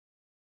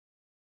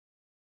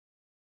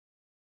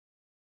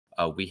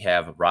We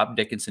have Rob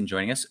Dickinson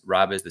joining us.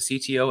 Rob is the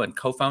CTO and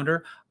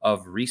co-founder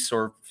of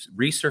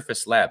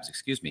Resurface Labs.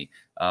 Excuse me.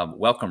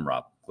 Welcome,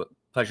 Rob.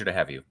 Pleasure to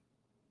have you.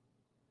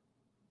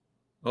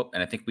 Oh,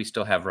 and I think we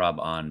still have Rob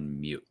on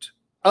mute.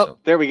 Oh, so,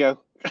 there we go.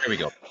 There we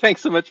go.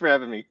 Thanks so much for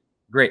having me.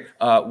 Great.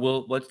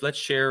 Let's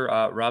share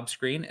Rob's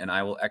screen, and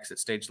I will exit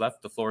stage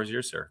left. The floor is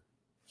yours, sir.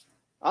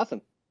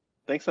 Awesome.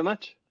 Thanks so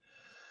much.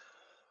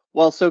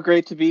 Well, so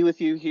great to be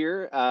with you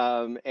here.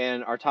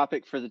 And our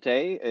topic for the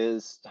day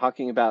is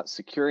talking about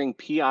securing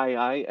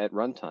PII at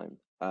runtime,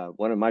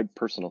 one of my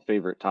personal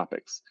favorite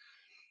topics.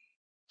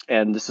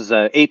 And this is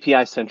an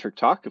API-centric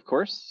talk, of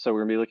course. So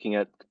we're going to be looking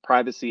at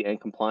privacy and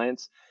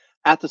compliance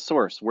at the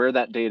source, where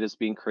that data is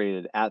being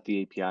created at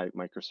the API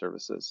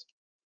microservices.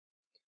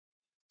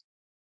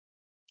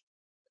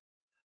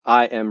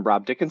 I am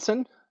Rob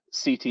Dickinson,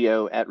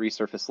 CTO at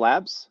Resurface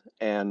Labs,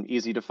 and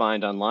easy to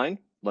find online.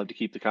 Love to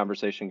keep the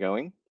conversation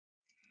going.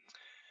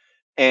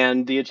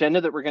 And the agenda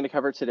that we're going to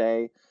cover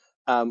today,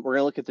 we're going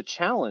to look at the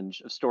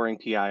challenge of storing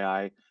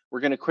PII. We're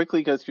going to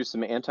quickly go through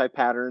some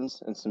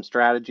anti-patterns and some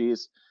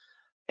strategies,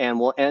 and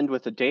we'll end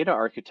with a data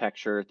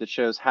architecture that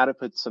shows how to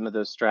put some of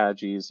those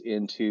strategies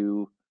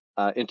into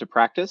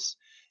practice.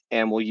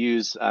 And we'll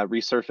use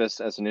Resurface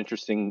as an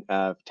interesting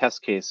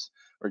test case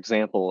or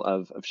example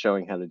of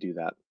showing how to do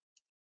that.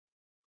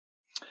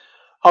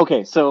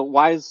 Okay, so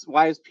why is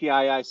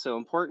PII so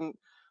important?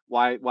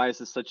 Why is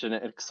this such an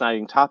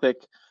exciting topic?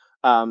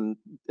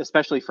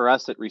 Especially for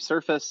us at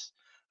Resurface.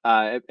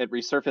 At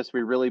Resurface,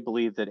 we really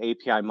believe that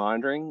API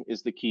monitoring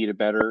is the key to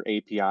better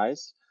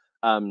APIs,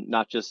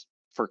 not just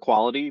for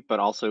quality, but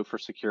also for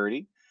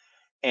security.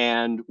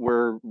 And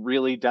we're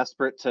really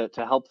desperate to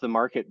help the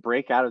market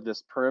break out of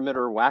this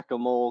perimeter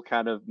whack-a-mole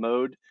kind of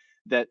mode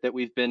that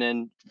we've been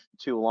in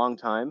to a long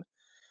time,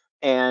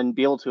 and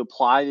be able to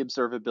apply the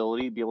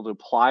observability, be able to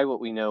apply what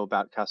we know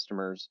about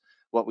customers,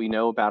 what we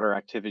know about our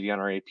activity on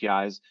our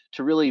APIs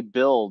to really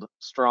build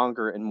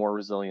stronger and more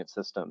resilient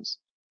systems.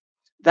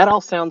 That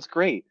all sounds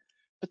great,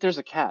 but there's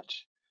a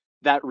catch.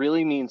 That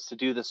really means to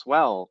do this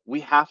well, we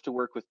have to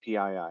work with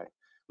PII.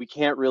 We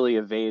can't really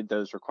evade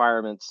those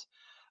requirements.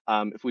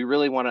 If we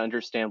really want to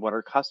understand what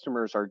our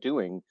customers are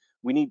doing,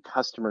 we need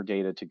customer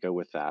data to go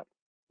with that.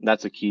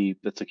 That's a key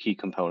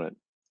component.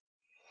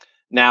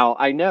 Now,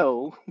 I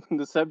know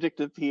the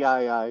subject of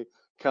PII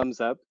comes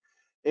up.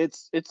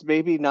 It's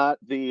maybe not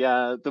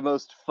the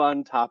most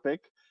fun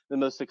topic, the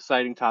most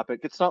exciting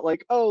topic. It's not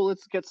like, oh,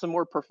 let's get some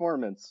more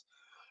performance.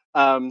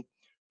 You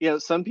know,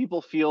 some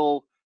people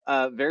feel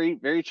very,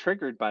 very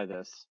triggered by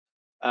this.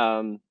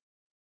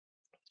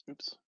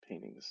 Oops,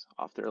 painting this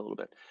off there a little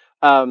bit.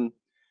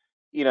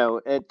 You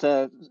know, it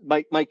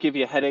might give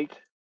you a headache.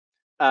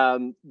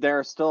 There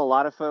are still a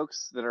lot of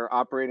folks that are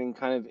operating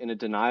kind of in a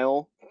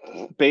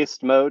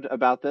denial-based mode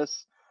about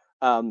this.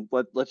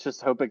 Let's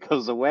just hope it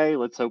goes away.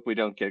 Let's hope we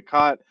don't get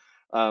caught.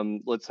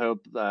 Let's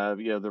hope you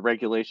know, the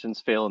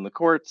regulations fail in the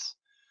courts.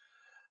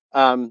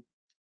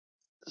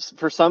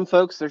 For some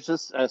folks, there's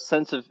just a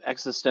sense of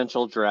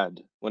existential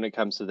dread when it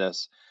comes to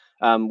this.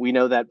 We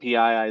know that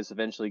PII is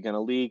eventually going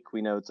to leak.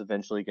 We know it's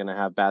eventually going to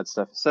have bad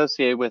stuff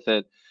associated with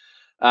it.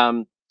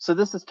 So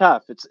this is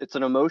tough. It's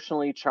an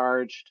emotionally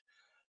charged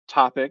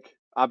topic.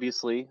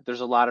 Obviously,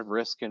 there's a lot of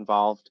risk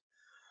involved.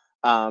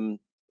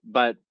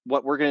 But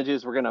what we're going to do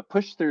is we're going to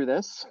push through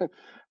this,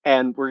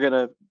 and we're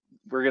going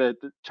to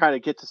try to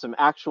get to some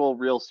actual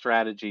real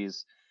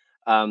strategies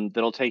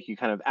that'll take you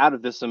kind of out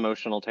of this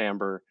emotional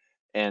timbre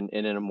and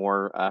in a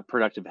more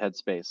productive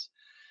headspace.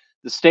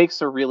 The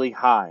stakes are really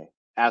high,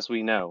 as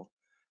we know.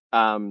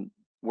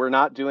 We're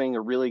not doing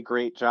a really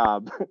great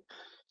job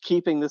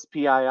keeping this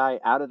PII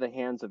out of the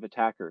hands of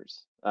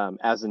attackers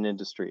as an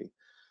industry.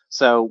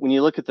 So when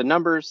you look at the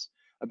numbers,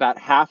 about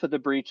half of the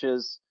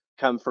breaches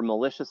come from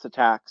malicious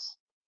attacks.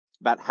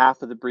 About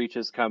half of the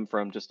breaches come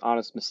from just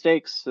honest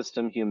mistakes,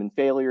 system human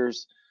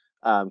failures,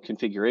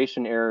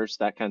 configuration errors,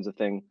 that kinds of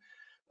thing.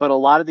 But a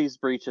lot of these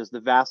breaches, the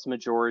vast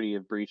majority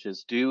of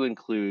breaches, do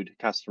include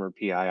customer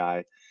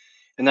PII.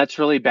 And that's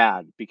really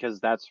bad because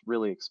that's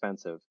really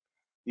expensive.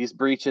 These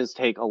breaches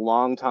take a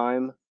long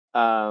time,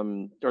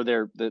 or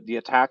the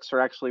attacks are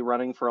actually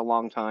running for a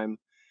long time,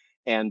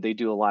 and they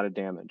do a lot of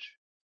damage.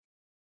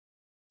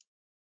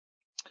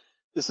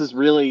 This is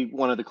really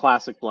one of the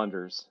classic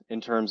blunders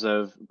in terms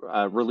of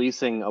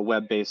releasing a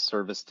web-based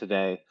service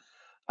today,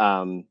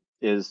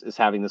 is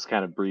having this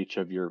kind of breach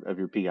of your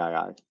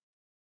PII.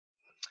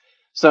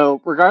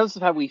 So regardless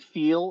of how we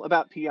feel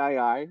about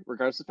PII,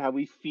 regardless of how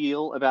we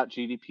feel about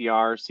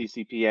GDPR,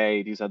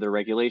 CCPA, these other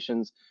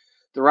regulations,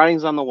 the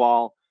writing's on the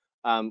wall.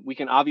 We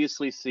can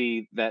obviously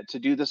see that to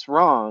do this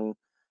wrong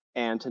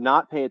and to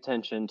not pay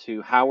attention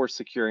to how we're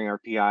securing our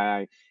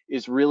PII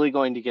is really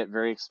going to get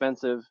very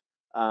expensive,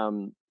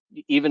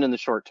 even in the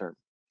short term.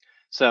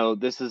 So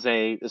this is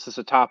a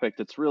topic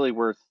that's really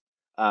worth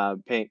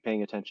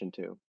paying attention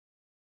to.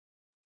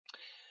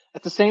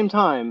 At the same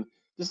time,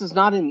 this is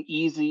not an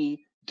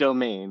easy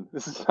domain.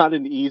 This is not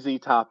an easy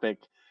topic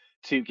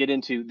to get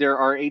into. There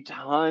are a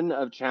ton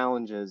of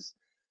challenges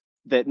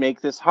that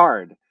make this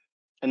hard,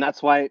 and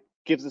that's why it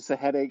gives us a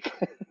headache.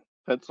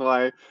 That's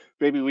why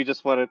maybe we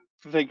just want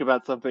to think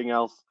about something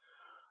else.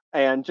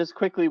 And just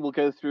quickly, we'll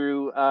go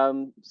through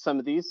some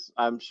of these.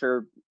 I'm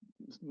sure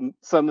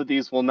some of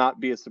these will not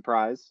be a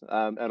surprise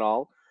at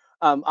all.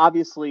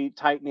 Obviously,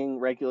 tightening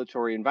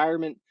regulatory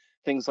environment,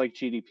 things like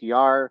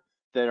GDPR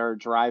that are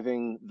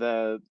driving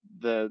the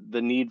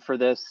need for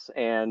this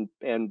and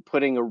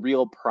putting a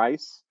real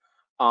price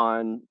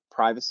on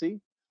privacy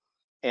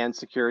and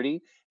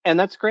security, and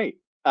that's great.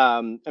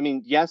 I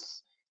mean,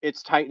 yes,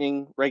 it's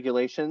tightening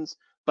regulations,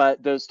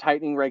 but those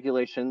tightening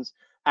regulations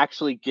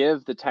actually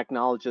give the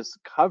technologists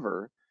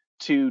cover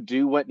to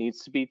do what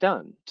needs to be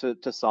done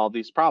to solve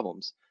these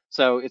problems.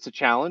 So it's a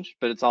challenge,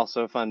 but it's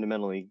also a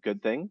fundamentally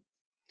good thing.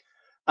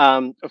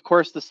 Of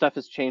course, the stuff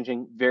is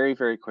changing very,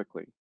 very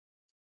quickly.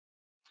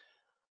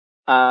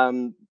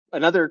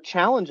 Another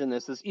challenge in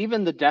this is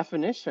even the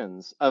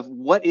definitions of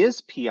what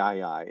is PII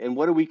and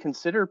what do we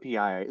consider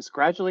PII is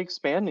gradually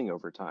expanding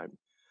over time.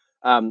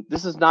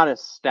 This is not a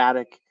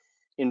static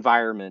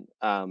environment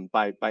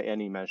by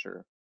any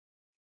measure.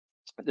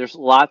 There's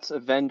lots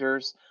of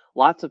vendors,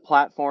 lots of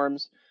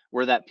platforms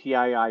where that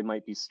PII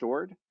might be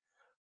stored.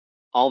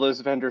 All those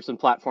vendors and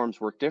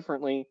platforms work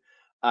differently,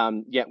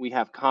 yet we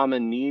have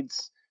common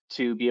needs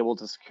to be able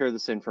to secure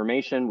this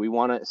information. We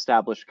want to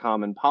establish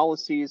common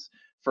policies.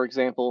 For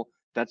example,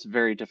 that's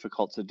very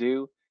difficult to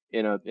do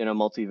in a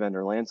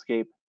multi-vendor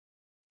landscape.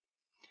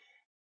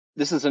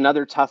 This is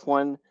another tough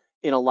one.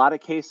 In a lot of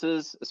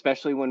cases,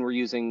 especially when we're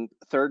using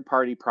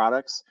third-party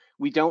products,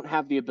 we don't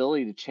have the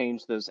ability to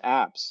change those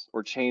apps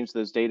or change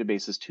those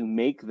databases to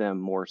make them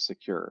more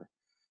secure,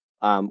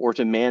 or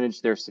to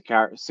manage their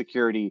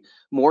security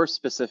more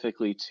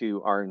specifically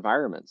to our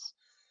environments.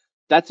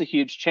 That's a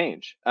huge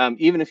change.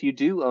 Even if you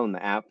do own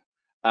the app,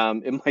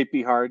 it might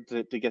be hard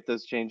to get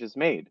those changes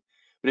made.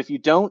 But if you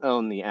don't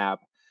own the app,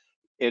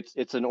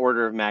 it's an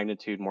order of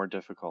magnitude more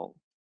difficult.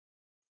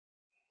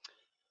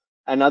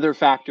 Another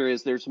factor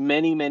is there's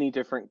many, many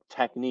different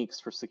techniques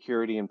for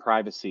security and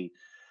privacy.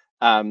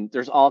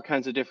 There's all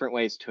kinds of different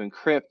ways to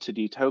encrypt, to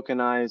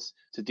detokenize,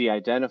 to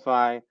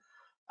de-identify.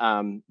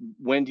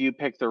 When do you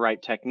pick the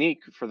right technique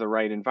for the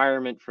right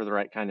environment, for the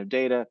right kind of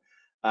data?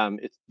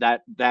 It's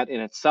that in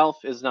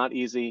itself is not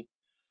easy.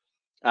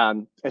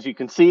 As you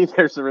can see,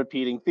 there's a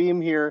repeating theme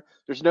here.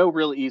 There's no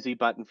real easy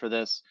button for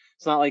this.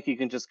 It's not like you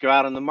can just go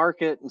out on the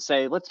market and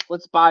say,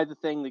 let's buy the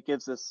thing that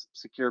gives us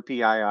secure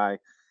PII,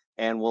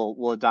 and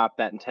we'll adopt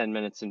that in 10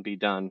 minutes and be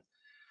done.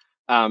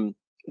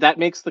 That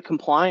makes the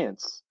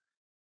compliance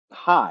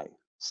high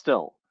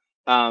still.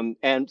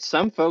 And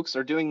some folks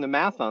are doing the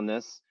math on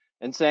this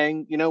and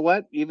saying, you know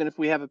what, even if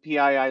we have a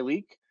PII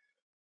leak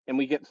and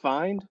we get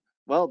fined,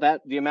 well,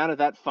 the amount of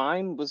that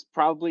fine was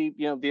probably,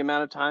 the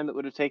amount of time it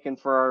would have taken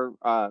for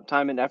our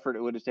time and effort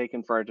it would have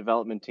taken for our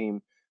development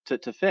team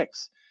to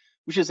fix,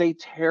 which is a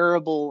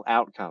terrible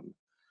outcome.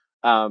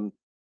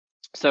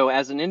 So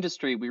as an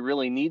industry, we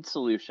really need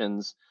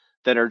solutions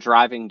that are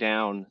driving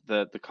down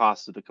the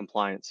cost of the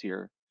compliance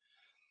here.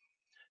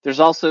 There's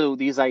also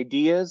these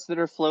ideas that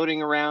are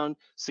floating around: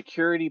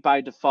 security by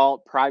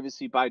default,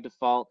 privacy by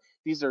default.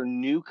 These are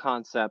new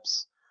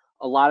concepts.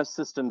 A lot of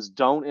systems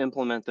don't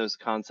implement those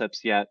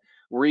concepts yet.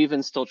 We're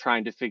even still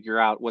trying to figure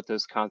out what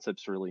those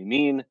concepts really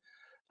mean.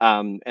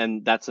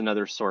 And that's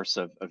another source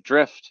of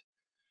drift.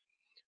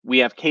 We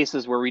have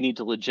cases where we need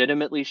to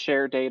legitimately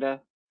share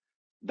data.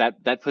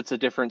 That puts a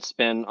different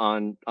spin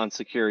on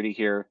security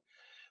here.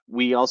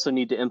 We also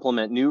need to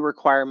implement new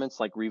requirements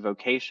like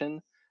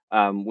revocation.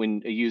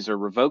 When a user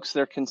revokes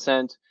their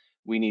consent,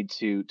 we need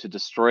to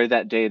destroy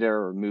that data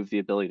or remove the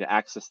ability to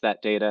access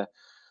that data.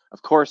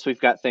 Of course, we've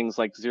got things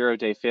like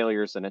zero-day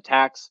failures and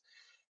attacks.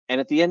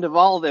 And at the end of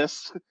all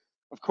this,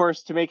 of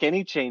course, to make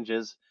any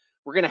changes,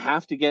 we're going to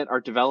have to get our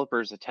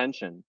developers'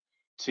 attention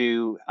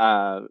to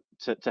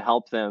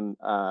help them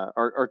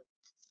or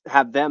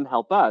have them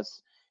help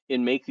us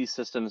in make these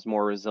systems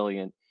more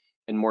resilient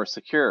and more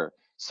secure.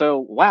 So,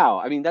 wow,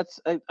 I mean, that's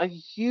a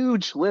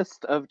huge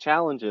list of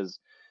challenges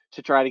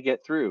to try to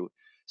get through.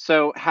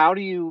 So, how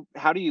do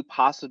you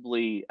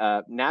possibly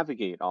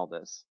navigate all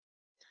this?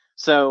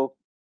 So,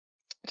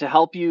 to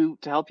help you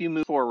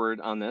move forward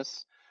on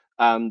this,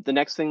 the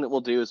next thing that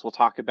we'll do is we'll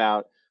talk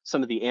about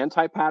some of the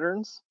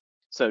anti-patterns.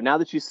 So now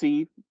that you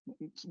see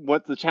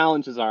what the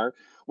challenges are,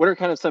 what are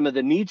kind of some of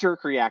the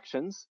knee-jerk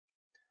reactions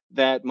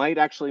that might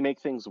actually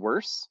make things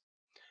worse?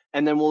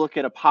 And then we'll look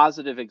at a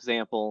positive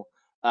example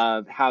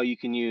of how you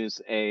can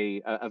use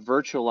a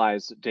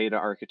virtualized data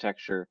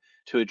architecture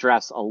to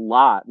address a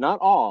lot, not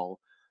all,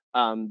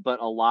 but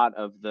a lot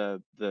of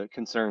the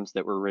concerns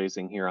that we're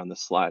raising here on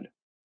this slide.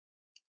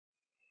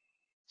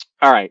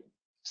 All right,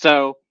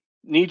 so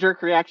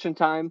knee-jerk reaction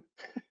time.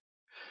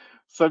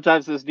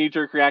 Sometimes those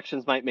knee-jerk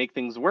reactions might make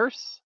things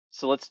worse.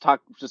 So let's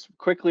talk just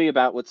quickly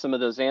about what some of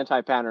those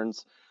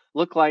anti-patterns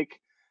look like.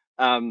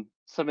 Some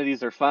of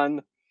these are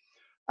fun.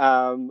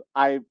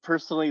 I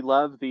personally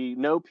love the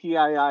no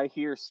PII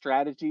here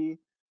strategy,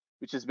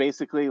 which is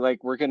basically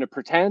like we're going to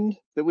pretend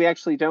that we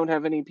actually don't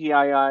have any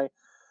PII.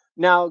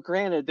 Now,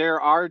 granted,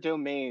 there are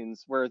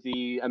domains where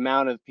the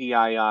amount of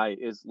PII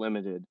is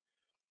limited.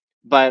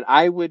 but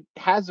I would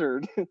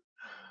hazard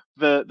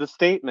the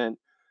statement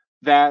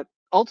that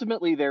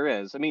ultimately there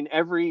is. I mean,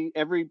 every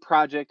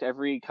project,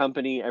 every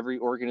company, every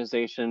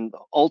organization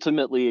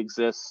ultimately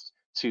exists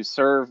to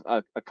serve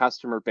a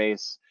customer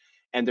base,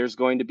 and there's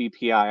going to be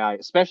PII,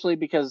 especially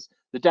because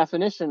the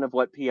definition of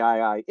what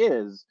PII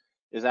is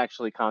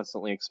actually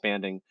constantly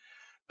expanding.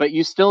 But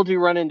you still do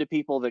run into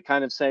people that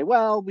kind of say,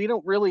 well, we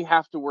don't really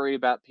have to worry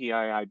about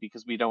PII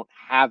because we don't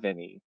have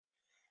any.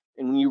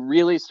 And when you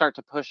really start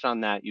to push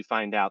on that, you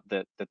find out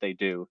that they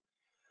do.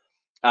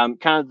 Kind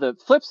of the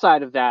flip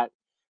side of that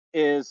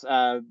is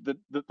the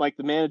like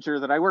the manager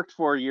that I worked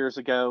for years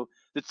ago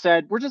that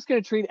said, we're just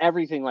going to treat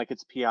everything like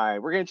it's PII.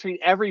 We're going to treat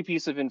every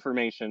piece of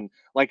information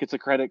like it's a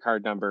credit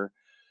card number.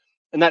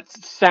 And that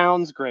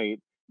sounds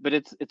great, but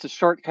it's a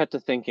shortcut to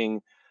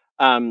thinking.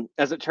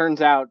 As it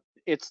turns out,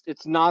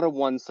 it's not a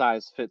one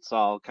size fits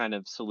all kind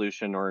of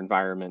solution or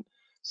environment.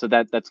 So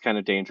that's kind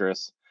of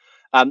dangerous.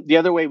 The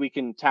other way we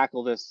can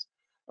tackle this,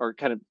 or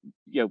kind of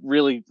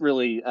really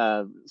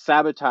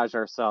sabotage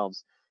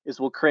ourselves, is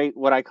we'll create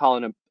what I call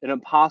an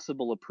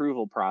impossible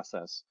approval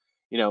process.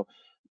 You know,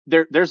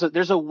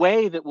 there's a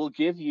way that will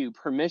give you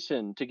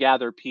permission to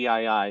gather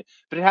PII,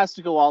 but it has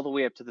to go all the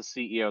way up to the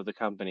CEO of the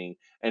company,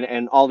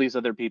 and all these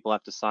other people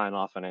have to sign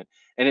off on it,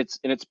 and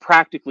it's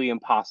practically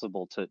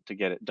impossible to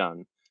get it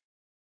done.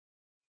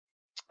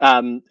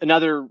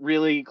 Another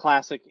really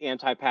classic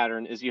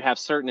anti-pattern is you have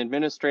certain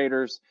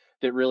administrators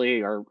that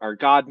really are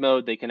God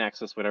mode. They can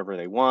access whatever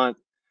they want.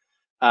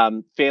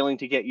 Failing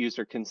to get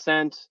user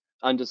consent,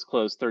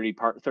 undisclosed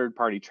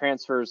third-party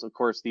transfers. Of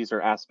course, these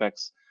are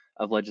aspects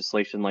of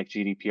legislation like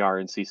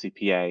GDPR and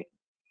CCPA.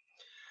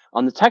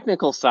 On the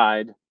technical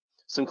side,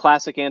 some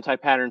classic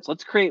anti-patterns.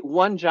 Let's create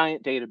one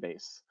giant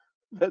database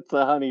that's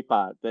a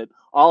honeypot that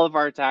all of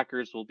our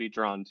attackers will be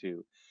drawn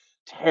to.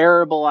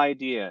 Terrible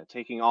idea,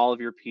 taking all of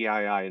your PII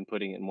and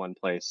putting it in one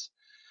place.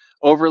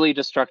 Overly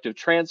destructive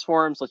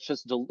transforms. Let's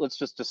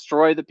just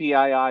destroy the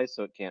PII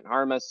so it can't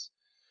harm us.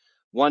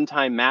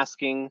 One-time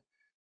masking.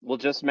 We'll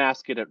just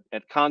mask it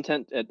at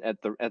content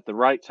at the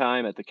right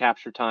time, at the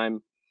capture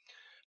time.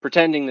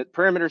 Pretending that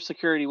perimeter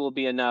security will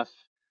be enough.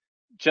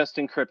 Just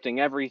encrypting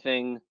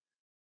everything,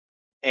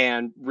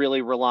 and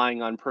really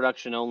relying on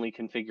production only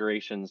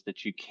configurations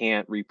that you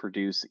can't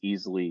reproduce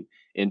easily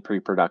in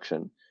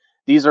pre-production.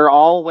 These are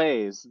all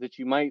ways that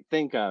you might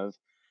think of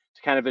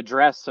to kind of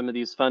address some of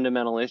these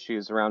fundamental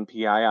issues around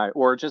PII,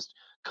 or just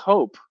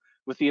cope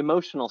with the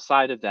emotional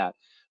side of that.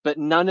 But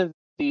none of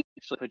these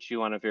actually put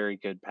you on a very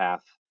good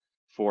path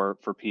for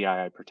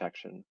PII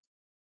protection.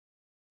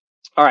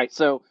 All right,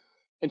 so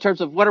in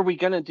terms of what are we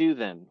going to do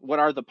then? What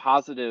are the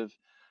positive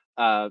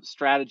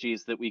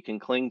strategies that we can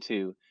cling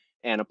to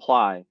and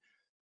apply?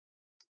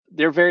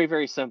 They're very,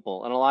 very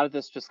simple. And a lot of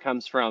this just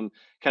comes from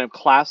kind of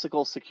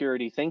classical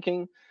security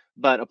thinking,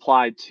 but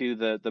applied to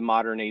the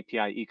modern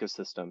API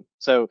ecosystem.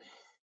 So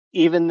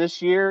even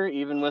this year,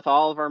 even with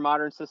all of our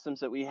modern systems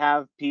that we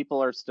have,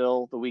 people are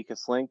still the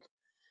weakest link.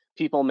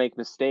 People make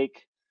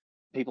mistakes,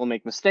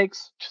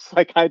 just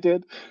like I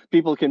did.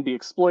 People can be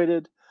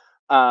exploited.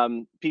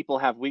 People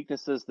have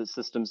weaknesses that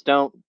systems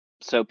don't.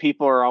 So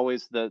people are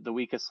always the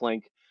weakest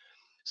link.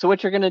 So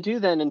what you're going to do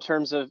then in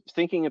terms of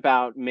thinking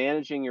about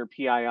managing your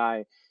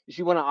PII is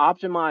you want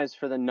to optimize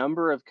for the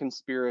number of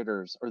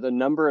conspirators, or the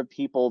number of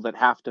people that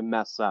have to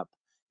mess up,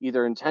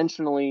 either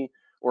intentionally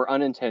or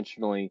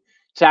unintentionally,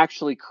 to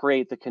actually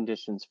create the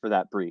conditions for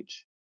that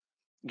breach.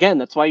 Again,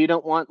 that's why you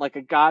don't want like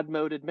a God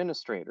mode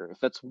administrator. If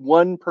that's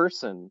one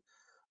person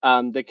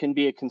that can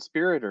be a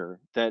conspirator,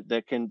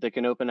 that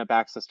can open up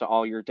access to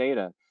all your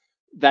data,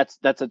 that's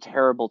a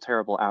terrible,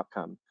 terrible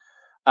outcome.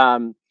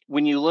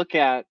 When you look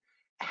at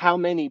how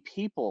many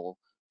people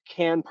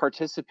can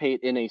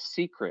participate in a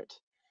secret,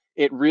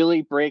 it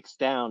really breaks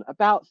down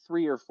about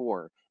 3 or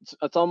 4.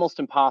 It's almost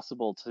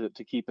impossible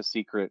to keep a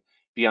secret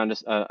beyond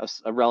a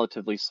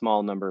relatively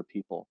small number of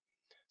people.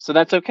 So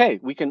that's okay.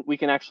 We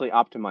can actually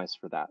optimize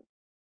for that.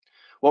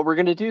 What we're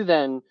going to do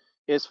then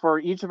is, for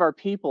each of our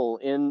people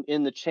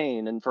in the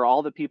chain, and for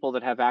all the people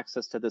that have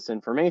access to this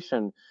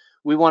information,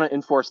 we want to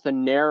enforce the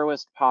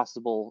narrowest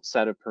possible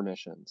set of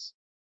permissions.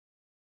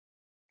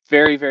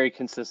 Very, very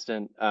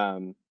consistent,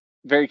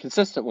 very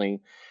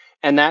consistently.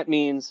 And that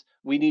means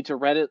we need to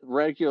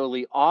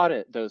regularly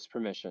audit those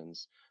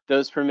permissions.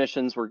 Those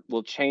permissions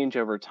will change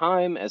over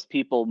time as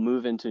people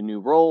move into new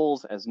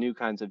roles, as new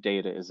kinds of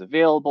data is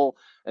available,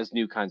 as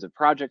new kinds of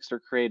projects are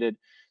created.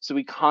 So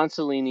we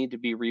constantly need to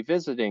be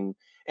revisiting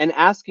and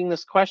asking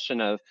this question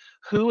of,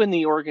 who in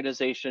the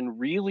organization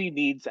really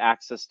needs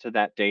access to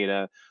that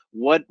data?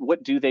 What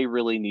do they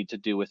really need to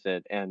do with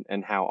it,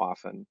 and how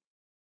often?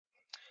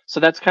 So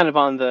that's kind of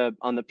on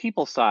the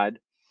people side.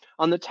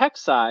 On the tech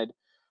side,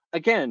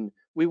 again,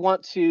 we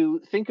want to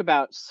think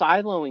about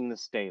siloing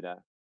this data,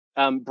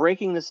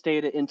 breaking this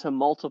data into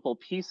multiple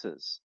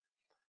pieces,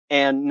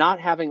 and not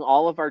having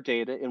all of our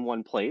data in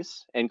one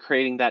place and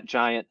creating that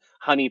giant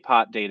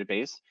honeypot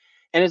database.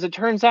 And as it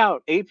turns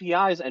out,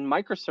 APIs and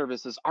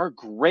microservices are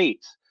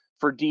great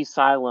for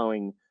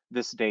de-siloing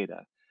this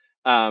data.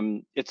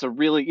 It's a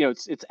really,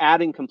 it's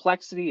adding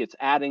complexity, it's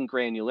adding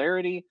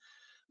granularity,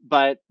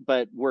 but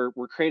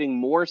we're creating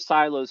more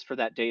silos for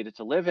that data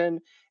to live in,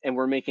 and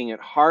we're making it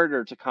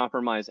harder to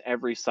compromise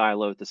every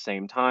silo at the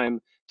same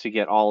time to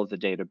get all of the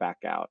data back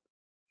out.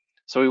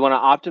 So we want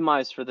to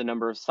optimize for the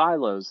number of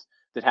silos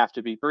that have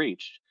to be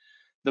breached.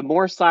 The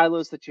more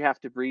silos that you have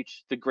to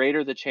breach, the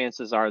greater the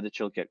chances are that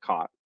you'll get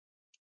caught.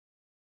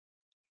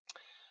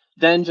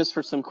 Then just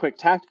for some quick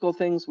tactical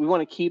things, we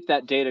want to keep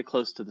that data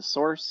close to the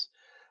source.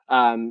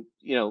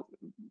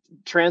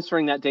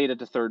 Transferring that data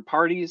to third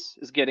parties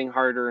is getting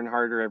harder and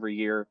harder every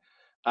year.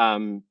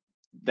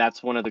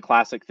 That's one of the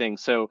classic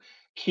things. So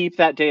keep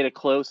that data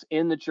close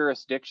in the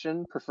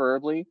jurisdiction,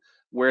 preferably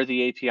where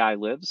the API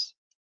lives.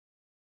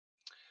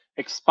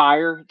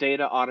 Expire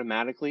data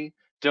automatically.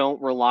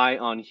 Don't rely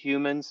on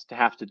humans to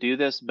have to do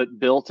this, but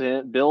build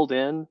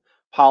in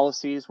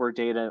policies where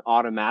data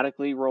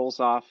automatically rolls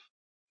off.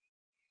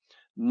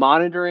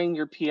 Monitoring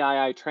your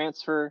PII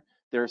transfer.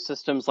 There are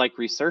systems like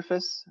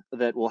Resurface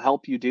that will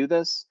help you do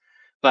this,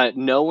 but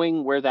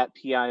knowing where that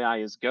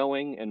PII is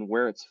going and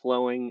where it's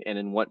flowing and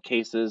in what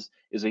cases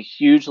is a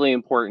hugely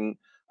important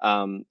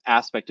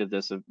aspect of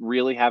this, of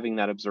really having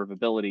that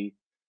observability.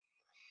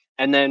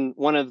 And then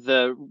one of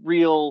the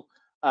real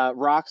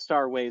rock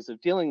star ways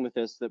of dealing with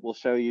this that we'll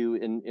show you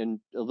in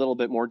a little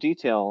bit more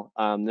detail,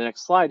 the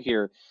next slide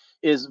here,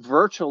 is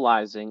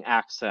virtualizing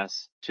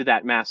access to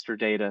that master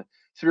data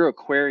through a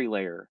query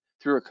layer,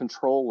 through a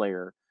control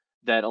layer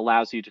that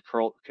allows you to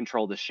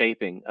control the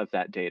shaping of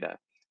that data.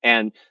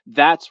 And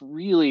that's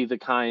really the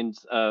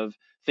kinds of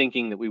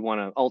thinking that we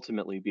want to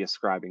ultimately be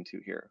ascribing to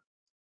here.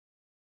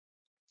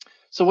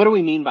 So what do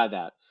we mean by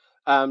that?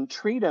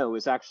 Trino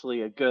is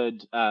actually a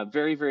good,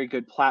 very, very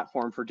good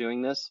platform for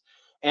doing this.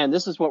 And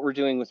this is what we're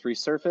doing with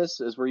Resurface,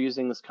 is we're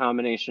using this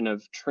combination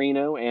of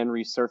Trino and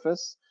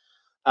Resurface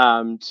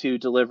to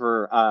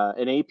deliver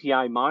an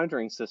API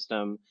monitoring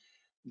system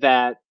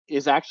that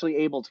is actually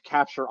able to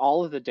capture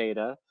all of the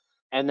data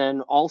and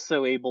then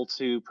also able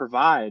to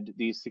provide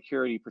these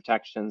security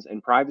protections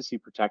and privacy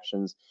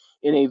protections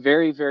in a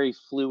very, very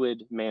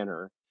fluid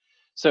manner.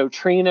 So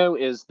Trino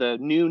is the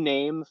new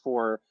name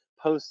for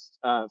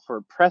Presto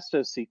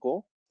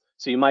SQL.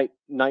 So you might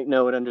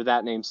know it under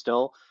that name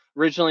still.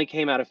 Originally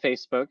came out of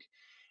Facebook.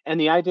 And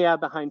the idea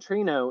behind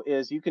Trino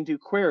is you can do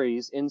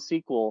queries in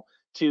SQL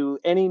to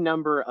any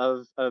number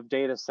of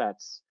data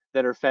sets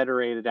that are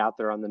federated out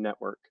there on the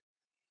network.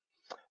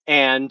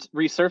 And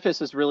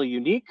Resurface is really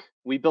unique.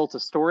 We built a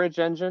storage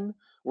engine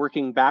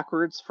working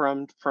backwards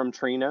from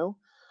Trino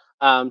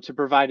to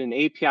provide an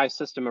API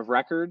system of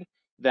record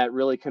that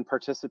really can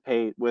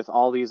participate with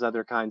all these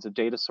other kinds of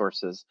data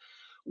sources.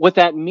 What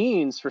that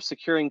means for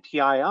securing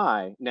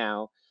PII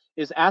now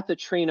is at the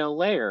Trino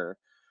layer,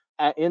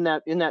 in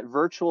that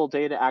virtual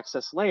data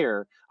access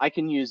layer, I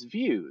can use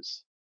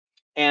views.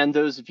 And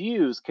those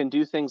views can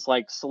do things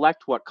like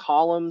select what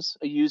columns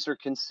a user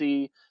can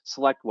see,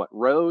 select what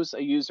rows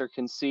a user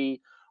can see,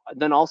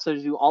 then also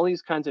do all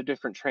these kinds of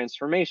different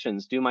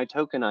transformations, do my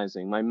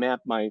tokenizing,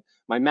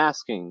 my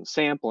masking,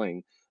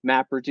 sampling,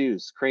 map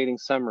reduce, creating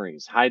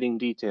summaries, hiding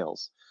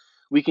details.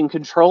 We can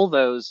control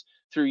those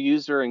through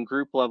user and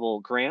group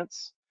level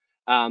grants.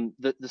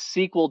 The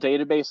SQL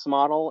database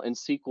model and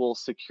SQL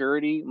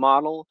security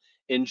model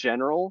in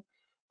general,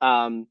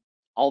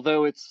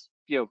 although it's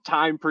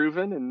time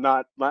proven and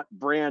not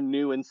brand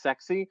new and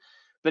sexy,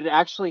 but it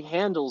actually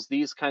handles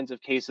these kinds of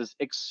cases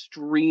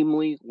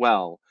extremely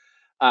well.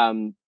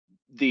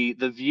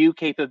 The view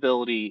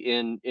capability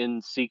in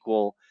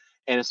SQL,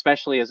 and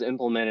especially as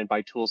implemented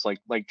by tools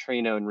like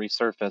Trino and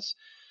Resurface,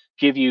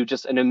 give you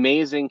just an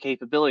amazing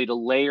capability to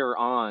layer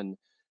on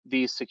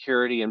these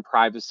security and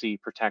privacy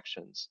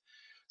protections.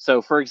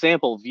 So for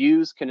example,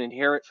 views can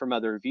inherit from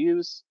other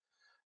views.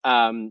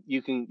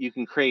 You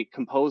can create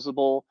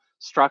composable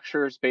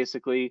structures,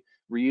 basically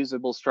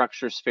reusable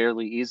structures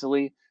fairly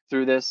easily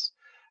through this.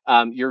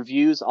 Your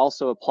views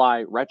also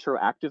apply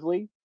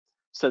retroactively.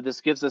 So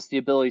this gives us the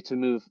ability to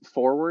move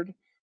forward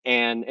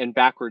and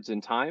backwards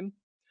in time.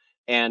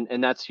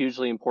 And that's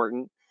hugely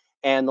important.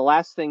 And the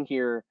last thing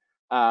here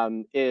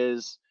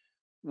is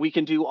we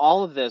can do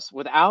all of this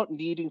without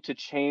needing to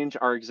change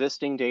our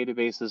existing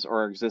databases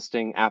or our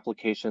existing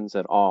applications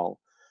at all.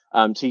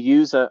 To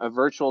use a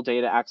virtual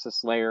data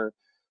access layer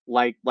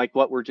like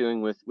what we're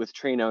doing with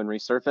Trino and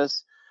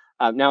Resurface.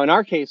 Now, in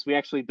our case, we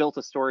actually built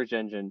a storage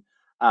engine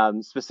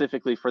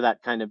specifically for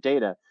that kind of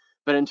data.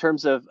 But in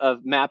terms of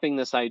mapping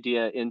this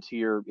idea into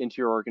your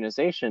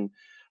organization,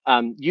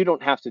 you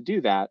don't have to do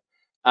that.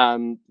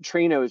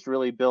 Trino is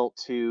really built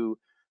to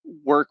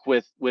work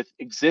with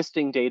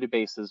existing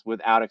databases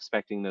without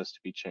expecting those to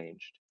be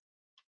changed.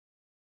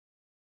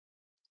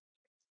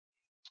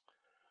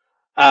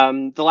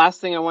 The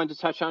last thing I wanted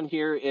to touch on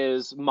here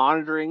is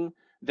monitoring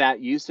that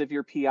use of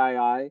your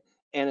PII,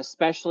 and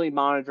especially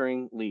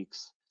monitoring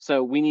leaks.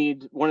 So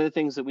one of the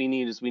things that we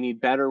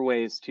need better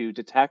ways to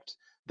detect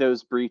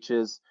those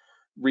breaches.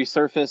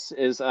 Resurface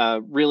is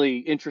a really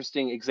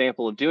interesting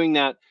example of doing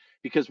that,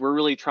 because we're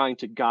really trying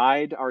to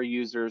guide our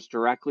users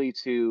directly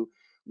to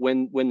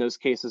when those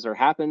cases are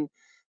happen.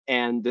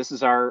 And this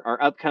is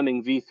our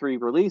upcoming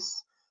V3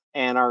 release.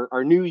 And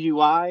our new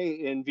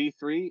UI in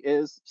V3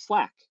 is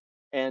Slack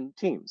and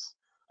Teams.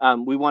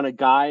 We want to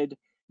guide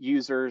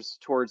users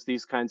towards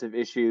these kinds of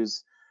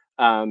issues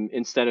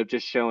instead of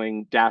just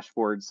showing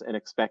dashboards and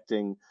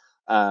expecting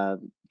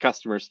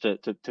customers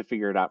to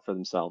figure it out for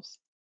themselves.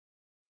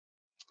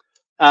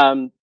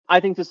 I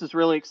think this is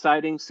really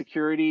exciting.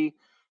 Security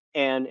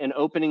and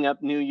opening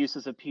up new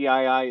uses of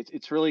PII,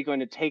 it's really going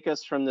to take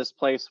us from this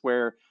place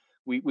where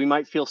we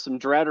might feel some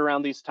dread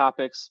around these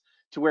topics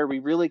to where we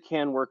really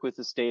can work with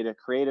this data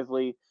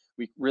creatively.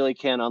 We really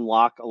can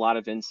unlock a lot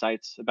of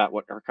insights about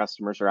what our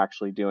customers are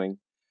actually doing.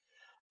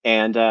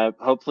 And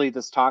hopefully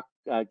this talk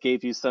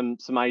gave you some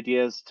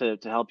ideas to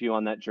help you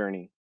on that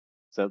journey.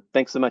 So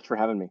thanks so much for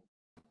having me.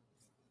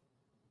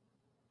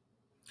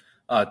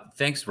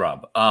 Thanks,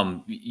 Rob.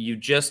 You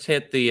just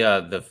hit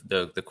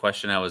the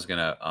question I was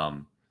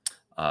gonna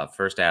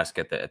first ask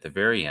at the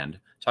very end,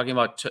 talking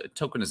about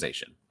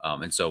tokenization.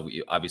 And so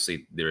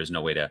obviously there is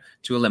no way to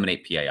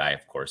eliminate PII,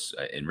 of course,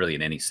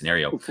 in any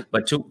scenario.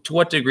 But to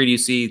what degree do you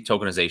see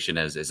tokenization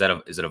as is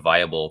it a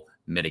viable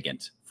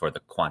mitigant for the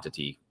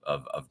quantity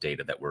of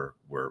data that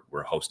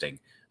we're hosting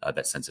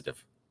that's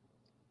sensitive?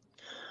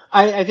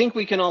 I think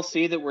we can all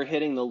see that we're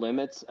hitting the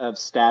limits of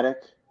static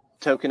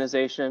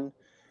tokenization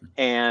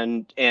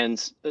and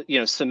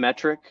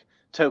symmetric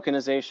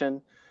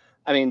tokenization.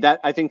 I mean,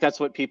 I think that's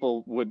what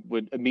people would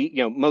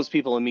most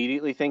people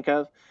immediately think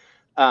of.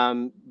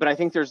 But I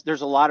think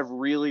there's a lot of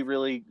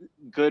really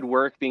good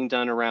work being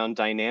done around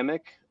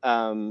dynamic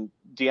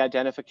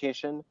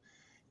de-identification,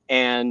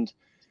 and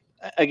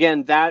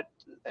again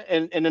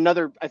and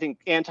another, I think,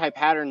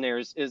 anti-pattern there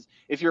is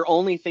if you're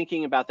only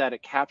thinking about that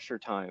at capture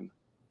time,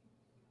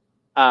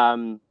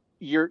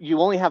 you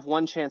only have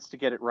one chance to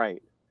get it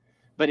right.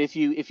 But if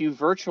you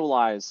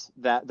virtualize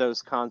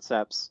those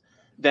concepts,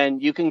 then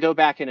you can go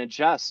back and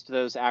adjust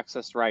those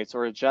access rights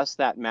or adjust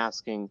that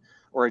masking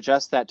or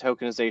adjust that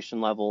tokenization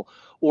level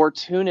or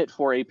tune it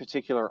for a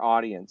particular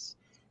audience.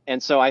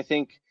 And so I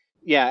think,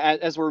 yeah,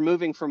 as we're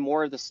moving from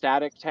more of the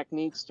static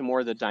techniques to more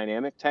of the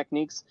dynamic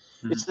techniques,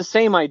 it's the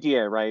same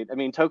idea, right? I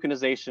mean,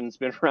 tokenization's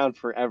been around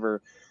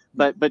forever,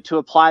 but to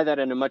apply that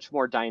in a much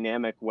more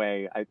dynamic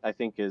way, I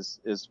think is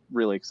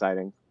really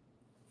exciting.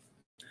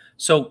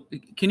 So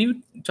can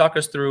you talk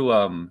us through,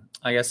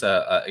 I guess,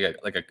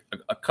 like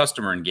a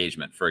customer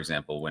engagement, for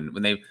example,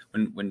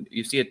 when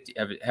you see it,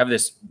 have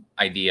this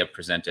idea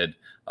presented,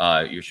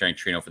 you're sharing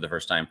Trino for the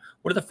first time.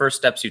 What are the first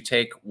steps you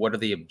take? What are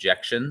the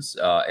objections,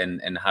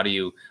 and how do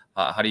you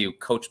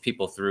coach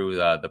people through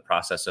the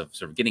process of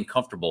sort of getting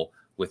comfortable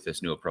with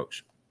this new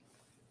approach?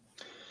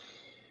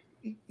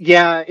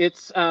 Yeah,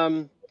 it's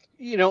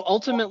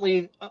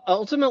ultimately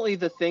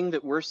the thing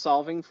that we're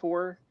solving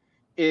for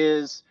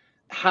is,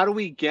 how do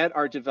we get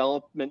our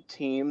development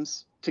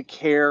teams to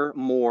care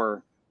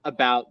more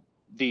about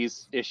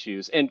these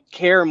issues? And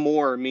care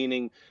more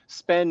meaning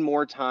spend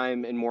more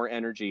time and more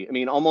energy. I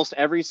mean, almost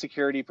every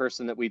security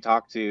person that we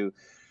talk to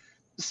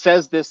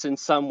says this in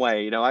some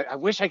way. I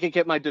wish I could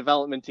get my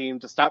development team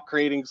to stop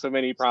creating so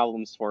many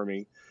problems for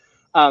me.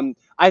 I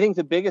think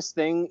the biggest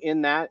thing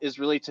in that is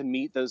really to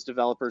meet those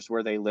developers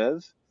where they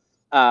live.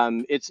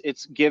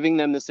 It's giving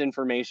them this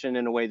information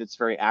in a way that's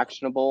very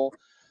actionable.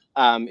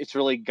 It's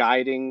really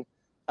guiding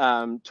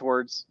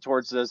towards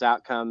those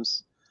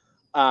outcomes,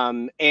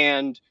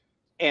 and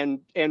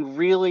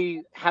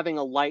really having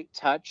a light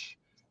touch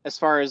as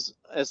far as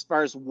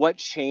what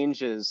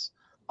changes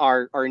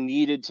are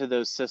needed to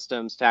those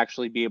systems to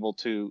actually be able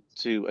to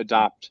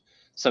adopt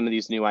some of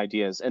these new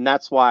ideas. And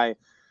that's why,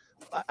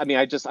 I mean,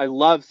 I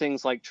love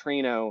things like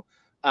Trino,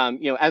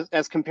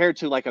 as compared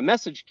to like a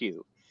message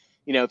queue.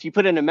 If you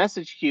put in a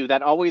message queue,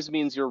 that always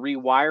means you're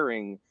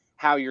rewiring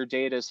how your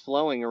data is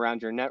flowing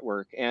around your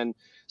network. And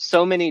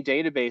so many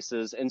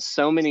databases and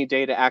so many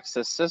data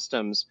access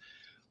systems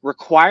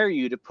require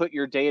you to put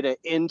your data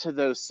into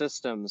those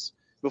systems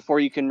before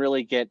you can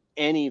really get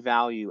any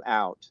value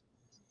out.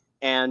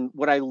 And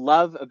what I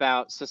love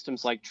about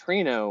systems like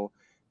Trino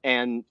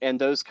and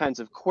those kinds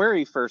of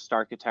query first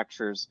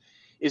architectures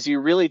is you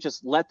really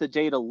just let the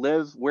data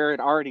live where it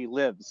already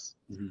lives.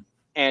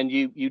 And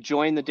you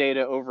join the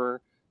data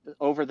over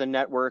the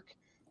network,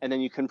 and then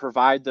you can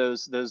provide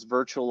those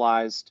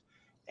virtualized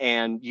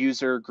and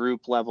user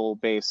group level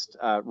based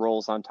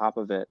roles on top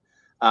of it.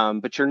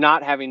 But you're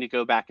not having to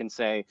go back and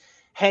say,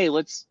 hey,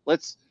 let's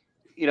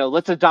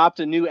adopt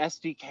a new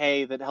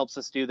SDK that helps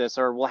us do this,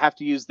 or we'll have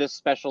to use this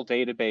special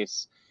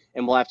database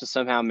and we'll have to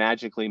somehow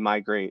magically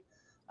migrate.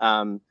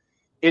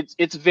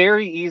 It's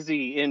very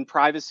easy in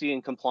privacy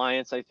and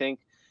compliance, I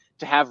think,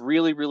 to have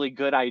really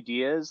good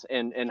ideas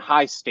and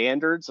high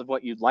standards of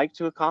what you'd like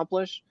to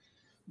accomplish,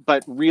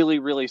 but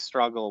really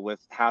struggle with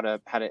how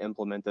to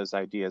implement those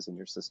ideas in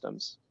your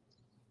systems.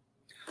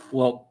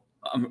 Well,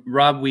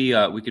 Rob, we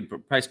could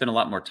probably spend a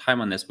lot more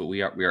time on this, but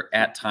we are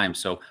at time.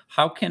 So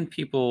how can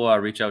people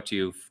reach out to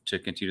you to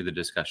continue the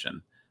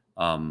discussion?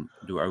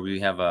 Do we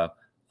have a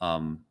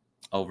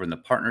over in the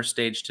partner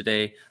stage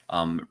today.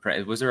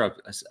 Was there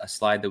a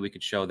slide that we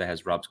could show that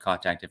has Rob's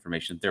contact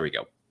information? There we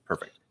go.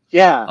 Perfect.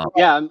 Yeah,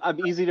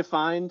 I'm easy to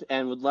find,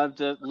 and would love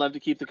to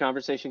keep the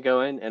conversation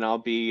going. And I'll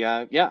be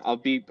I'll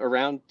be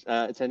around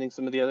attending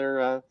some of the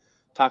other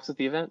talks at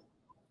the event.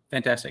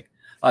 Fantastic.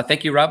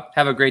 Thank you, Rob.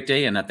 Have a great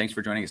day, and thanks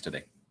for joining us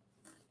today.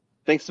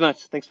 Thanks so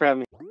much. Thanks for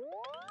having me.